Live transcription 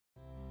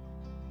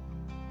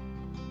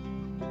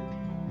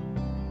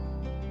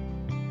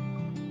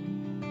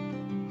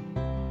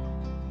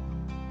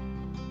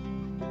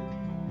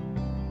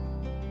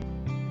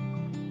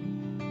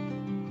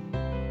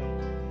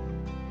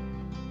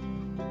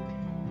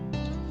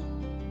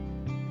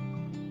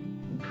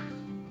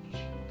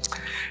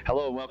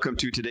Hello and welcome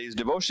to today's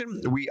devotion.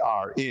 We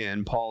are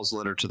in Paul's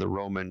letter to the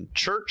Roman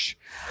church,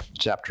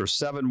 chapter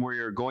 7. We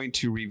are going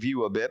to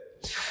review a bit,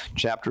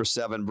 chapter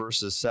 7,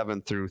 verses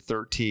 7 through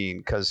 13,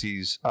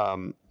 because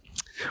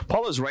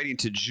Paul is writing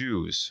to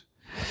Jews,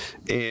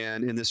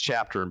 and in this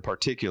chapter in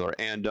particular.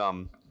 And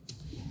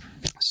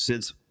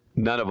since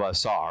none of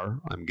us are,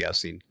 I'm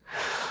guessing,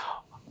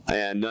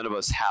 and none of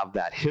us have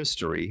that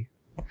history,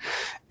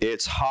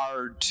 it's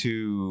hard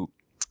to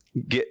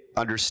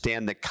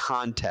understand the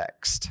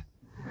context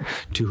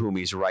to whom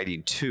he's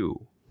writing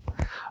to.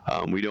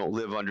 We don't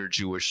live under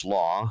Jewish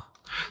law,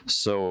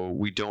 so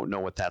we don't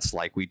know what that's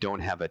like. We don't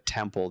have a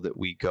temple that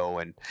we go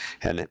and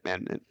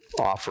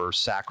offer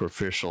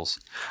sacrificial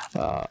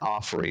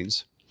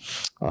offerings.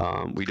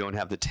 We don't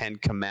have the Ten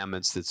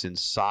Commandments that's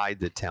inside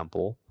the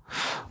temple.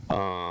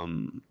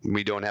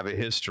 We don't have a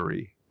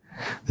history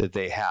that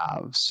they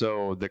have,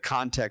 so the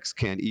context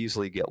can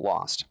easily get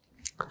lost.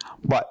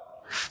 But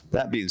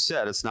that being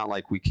said, it's not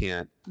like we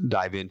can't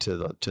dive into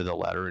the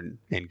letter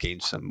and gain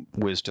some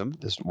wisdom.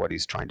 This is what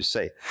he's trying to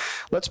say.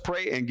 Let's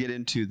pray and get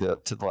into the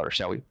letter,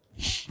 shall we?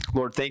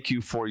 Lord, thank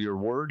you for your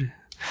word,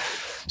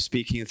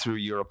 speaking through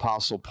your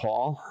apostle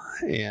Paul.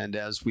 And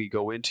as we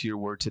go into your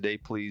word today,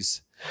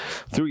 please,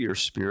 through your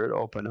Spirit,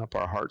 open up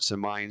our hearts and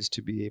minds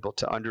to be able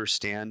to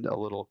understand a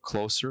little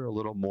closer, a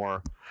little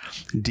more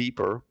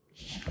deeper,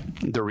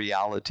 the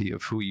reality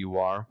of who you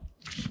are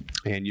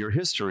and your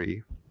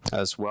history,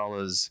 as well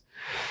as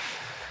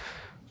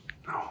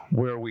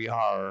where we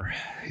are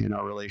in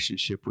our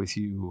relationship with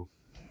you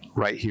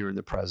right here in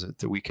the present,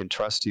 that we can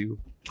trust you,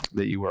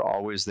 that you are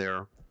always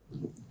there,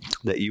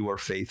 that you are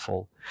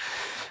faithful,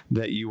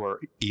 that you are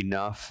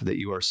enough, that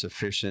you are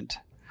sufficient,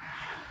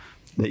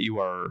 that you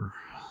are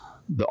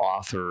the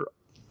author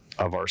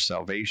of our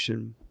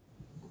salvation,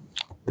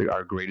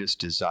 our greatest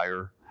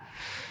desire,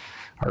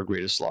 our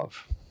greatest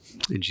love.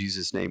 In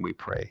Jesus' name we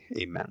pray.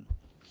 Amen.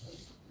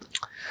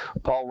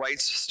 Paul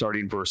writes,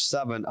 starting verse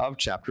 7 of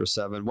chapter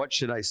 7, "What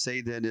should I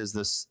say then? Is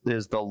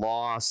the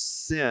law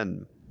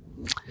sin?"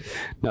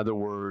 In other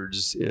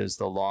words, is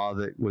the law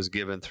that was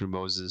given through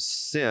Moses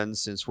sin,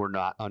 since we're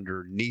not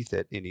underneath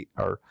it,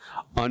 or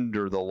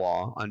under the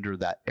law, under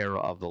that era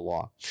of the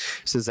law?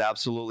 He says,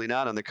 absolutely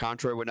not. On the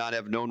contrary, I would not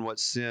have known what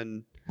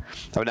sin,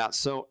 let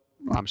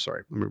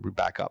me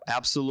back up.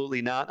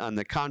 Absolutely not. On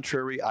the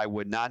contrary, I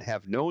would not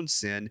have known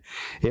sin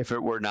if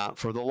it were not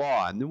for the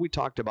law. And then we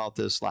talked about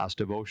this last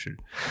devotion,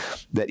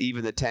 that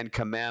even the Ten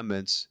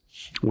Commandments,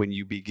 when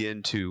you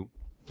begin to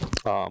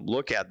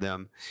look at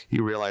them,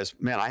 you realize,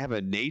 man, I have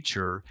a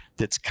nature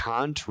that's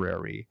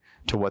contrary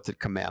to what the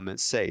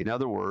commandments say. In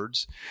other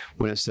words,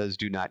 when it says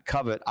do not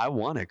covet, I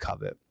want to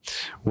covet.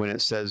 When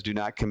it says do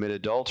not commit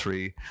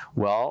adultery,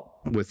 well,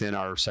 within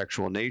our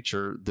sexual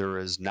nature, there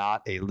is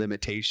not a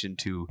limitation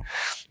to,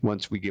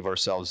 once we give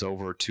ourselves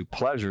over to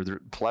pleasure,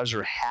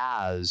 pleasure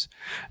has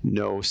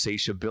no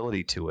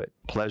satiability to it.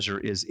 Pleasure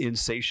is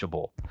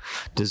insatiable.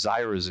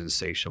 Desire is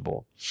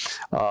insatiable.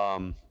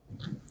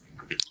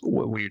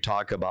 When you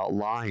talk about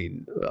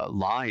lying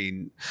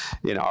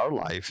in our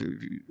life,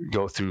 if you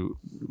go through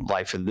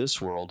life in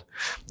this world,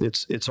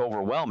 it's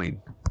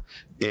overwhelming.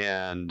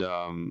 And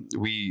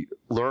we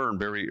learn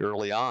very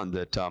early on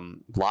that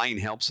lying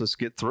helps us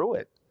get through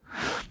it.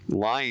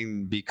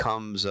 Lying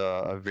becomes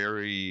a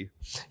very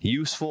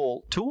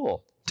useful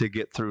tool to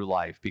get through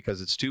life because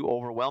it's too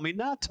overwhelming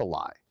not to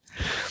lie.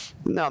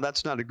 Now,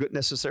 that's not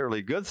necessarily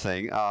a good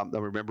thing. I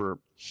remember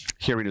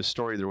hearing a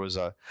story. There was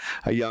a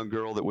young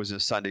girl that was in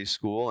Sunday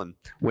school, and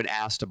when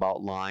asked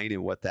about lying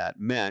and what that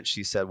meant,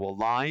 she said, well,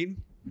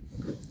 lying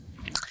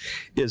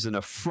is an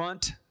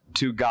affront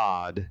to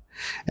God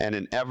and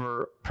an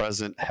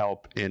ever-present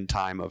help in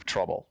time of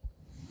trouble.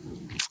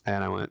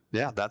 And I went,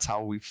 yeah, that's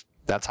how we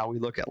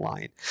look at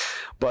lying.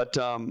 But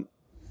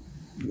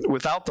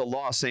without the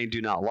law saying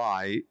do not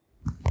lie,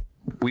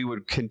 we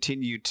would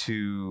continue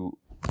to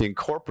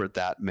incorporate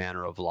that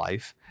manner of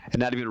life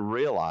and not even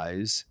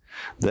realize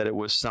that it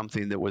was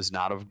something that was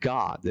not of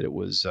God, that it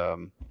was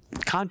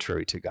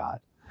contrary to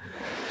God.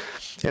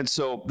 And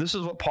so this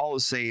is what Paul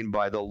is saying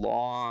by the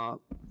law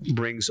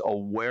brings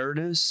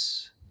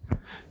awareness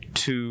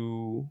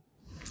to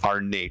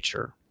our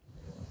nature.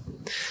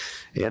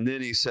 And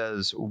then he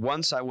says,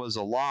 once I was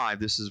alive,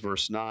 this is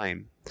verse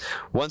 9,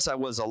 once I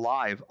was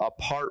alive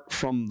apart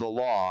from the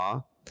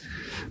law,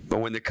 but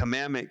when the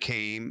commandment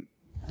came,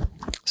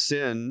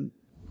 sin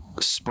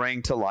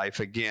sprang to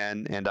life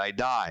again, and I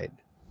died.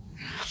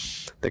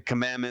 The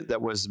commandment that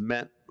was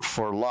meant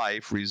for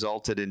life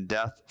resulted in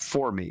death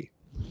for me.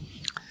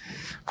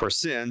 For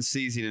sin,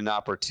 seizing an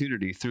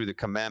opportunity through the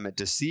commandment,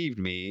 deceived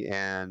me,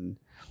 and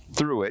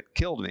through it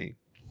killed me.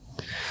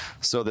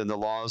 So then the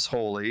law is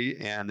holy,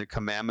 and the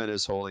commandment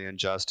is holy and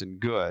just and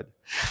good.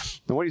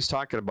 And what he's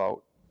talking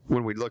about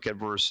when we look at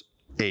verse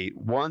 8,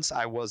 once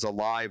I was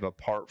alive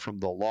apart from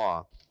the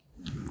law.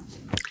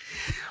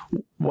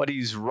 What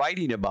he's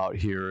writing about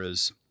here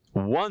is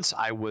once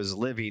I was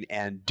living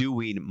and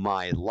doing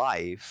my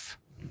life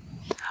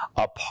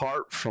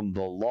apart from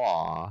the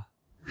law,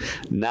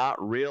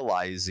 not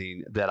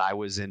realizing that I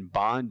was in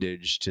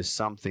bondage to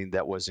something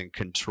that was in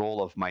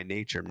control of my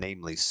nature,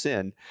 namely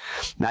sin,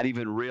 not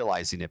even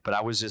realizing it, but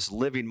I was just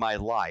living my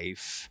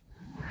life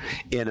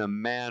in a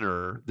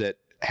manner that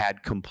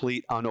had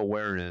complete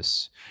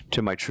unawareness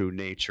to my true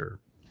nature.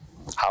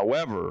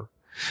 However,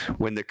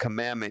 when the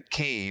commandment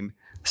came,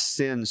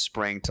 sin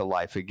sprang to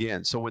life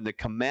again. So when the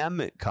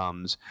commandment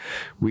comes,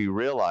 we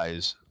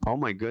realize, oh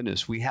my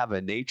goodness, we have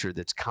a nature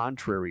that's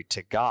contrary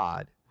to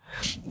God,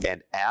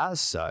 and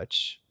as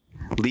such,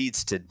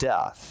 leads to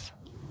death.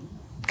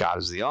 God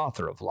is the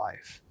author of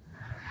life.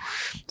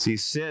 See,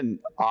 sin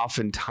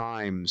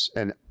oftentimes,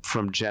 and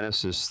from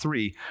Genesis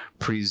 3,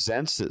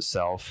 presents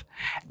itself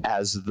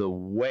as the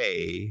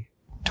way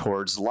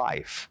towards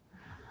life,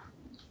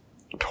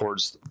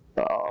 towards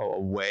a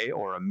way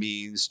or a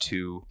means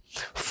to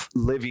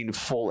living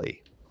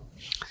fully.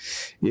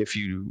 If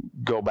you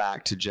go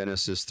back to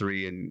Genesis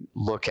 3 and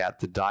look at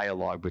the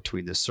dialogue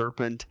between the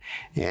serpent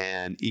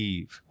and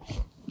Eve,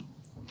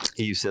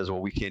 Eve says,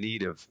 well, we can't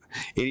eat of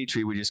any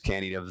tree, we just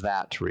can't eat of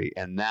that tree.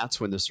 And that's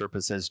when the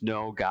serpent says,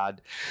 no,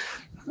 God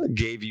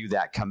gave you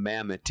that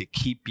commandment to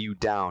keep you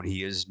down.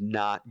 He is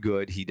not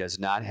good. He does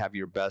not have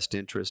your best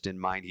interest in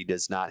mind. He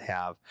does not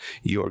have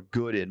your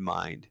good in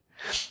mind.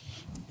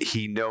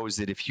 He knows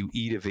that if you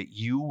eat of it,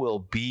 you will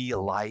be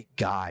like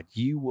God.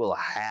 You will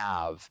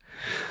have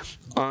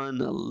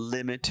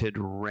unlimited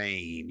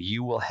reign.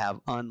 You will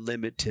have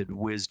unlimited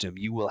wisdom.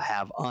 You will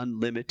have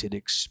unlimited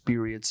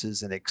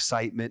experiences and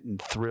excitement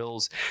and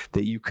thrills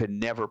that you could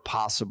never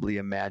possibly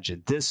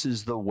imagine. This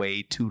is the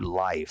way to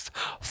life,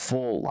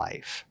 full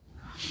life.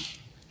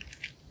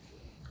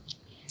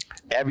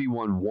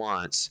 Everyone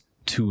wants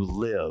to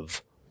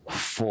live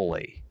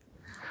fully.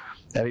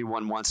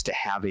 Everyone wants to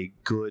have a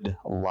good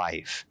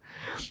life.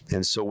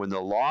 And so when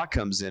the law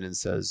comes in and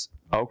says,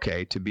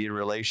 okay, to be in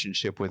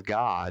relationship with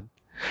God,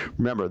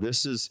 remember,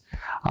 this is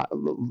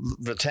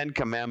the Ten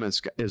Commandments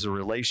is a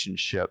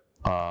relationship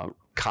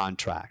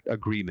contract,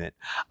 agreement.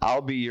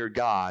 I'll be your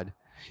God.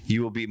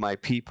 You will be my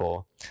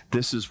people.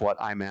 This is what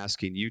I'm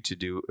asking you to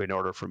do in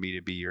order for me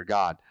to be your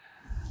God.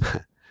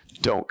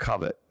 Don't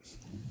covet.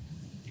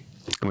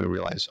 And we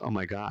realize, oh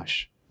my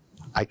gosh,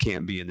 I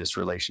can't be in this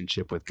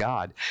relationship with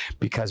God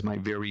because my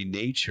very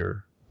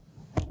nature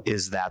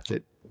is that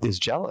is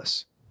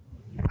jealous.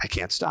 I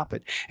can't stop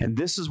it. And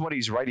this is what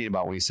he's writing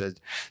about when he says,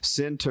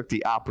 sin took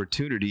the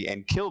opportunity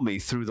and killed me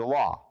through the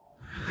law.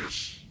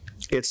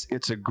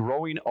 It's a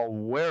growing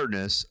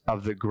awareness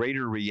of the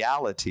greater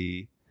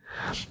reality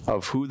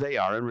of who they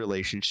are in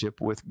relationship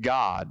with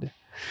God.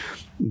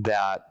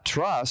 That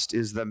trust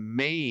is the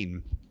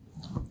main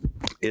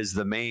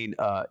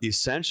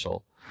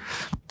essential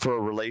for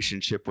a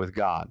relationship with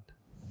God.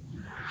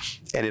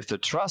 And if the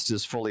trust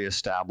is fully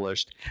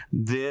established,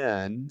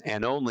 then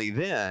and only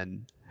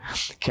then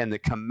can the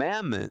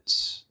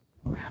commandments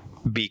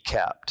be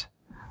kept.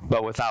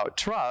 But without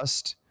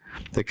trust,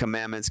 the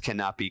commandments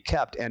cannot be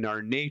kept, and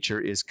our nature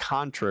is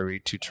contrary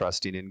to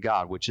trusting in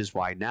God, which is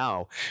why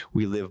now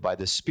we live by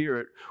the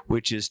Spirit,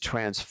 which is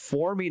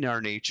transforming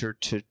our nature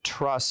to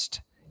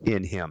trust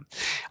in Him.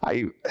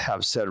 I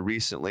have said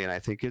recently, and I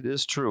think it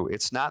is true,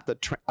 it's not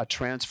a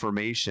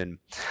transformation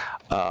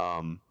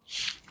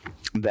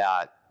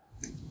that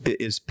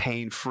is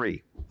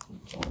pain-free.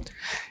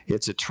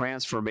 It's a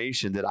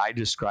transformation that I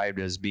described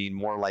as being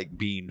more like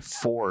being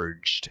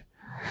forged.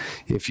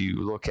 If you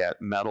look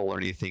at metal or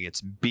anything,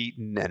 it's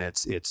beaten and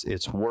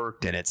it's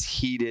worked and it's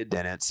heated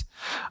and it's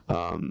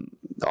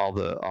all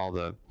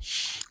the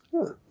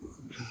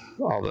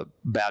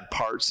bad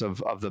parts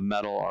of the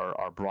metal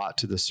are brought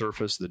to the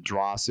surface, the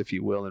dross, if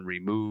you will, and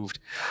removed,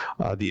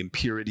 the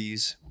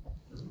impurities.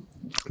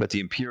 But the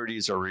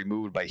impurities are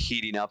removed by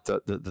heating up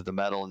the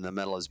metal, and the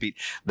metal is beat.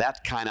 That's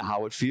kind of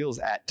how it feels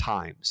at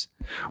times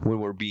when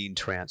we're being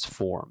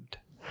transformed.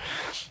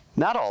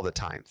 Not all the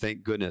time.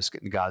 Thank goodness,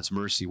 in God's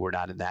mercy, we're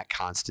not in that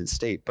constant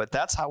state. But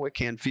that's how it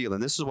can feel.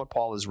 And this is what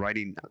Paul is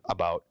writing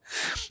about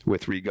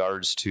with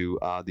regards to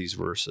these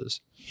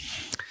verses.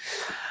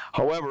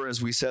 However, as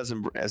he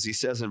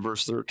says in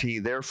verse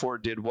 13, therefore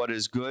did what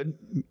is good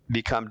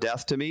become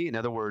death to me? In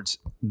other words,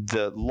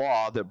 the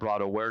law that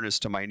brought awareness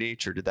to my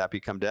nature, did that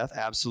become death?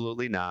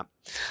 Absolutely not.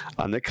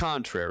 On the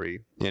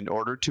contrary, in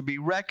order to be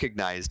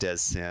recognized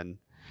as sin,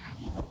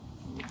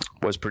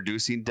 was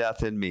producing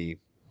death in me.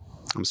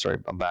 I'm sorry,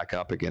 I'll back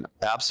up again.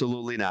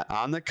 Absolutely not.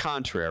 On the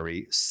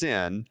contrary,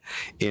 sin,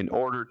 in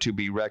order to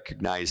be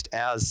recognized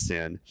as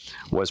sin,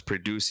 was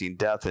producing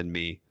death in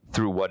me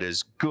through what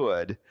is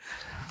good,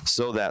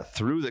 so that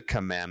through the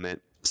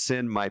commandment,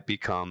 sin might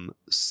become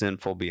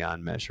sinful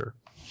beyond measure.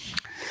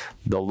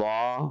 The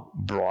law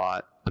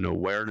brought an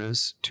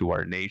awareness to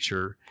our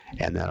nature,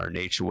 and that our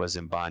nature was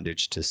in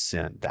bondage to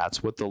sin.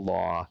 That's what the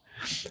law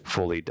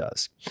fully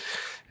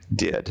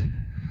did.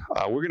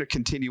 We're going to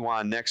continue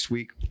on next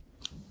week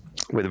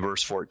with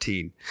verse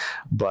 14.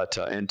 But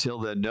until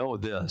then, know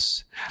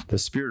this: the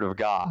Spirit of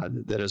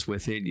God that is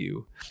within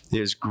you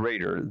is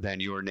greater than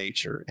your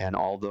nature. And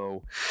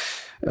although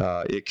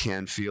it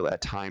can feel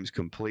at times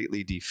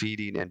completely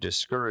defeating and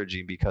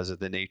discouraging because of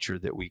the nature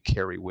that we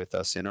carry with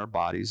us in our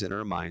bodies and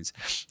our minds,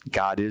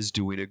 God is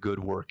doing a good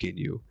work in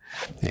you,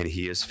 and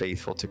He is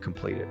faithful to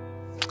complete it.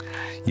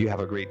 You have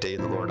a great day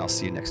in the Lord, and I'll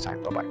see you next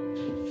time. Bye-bye.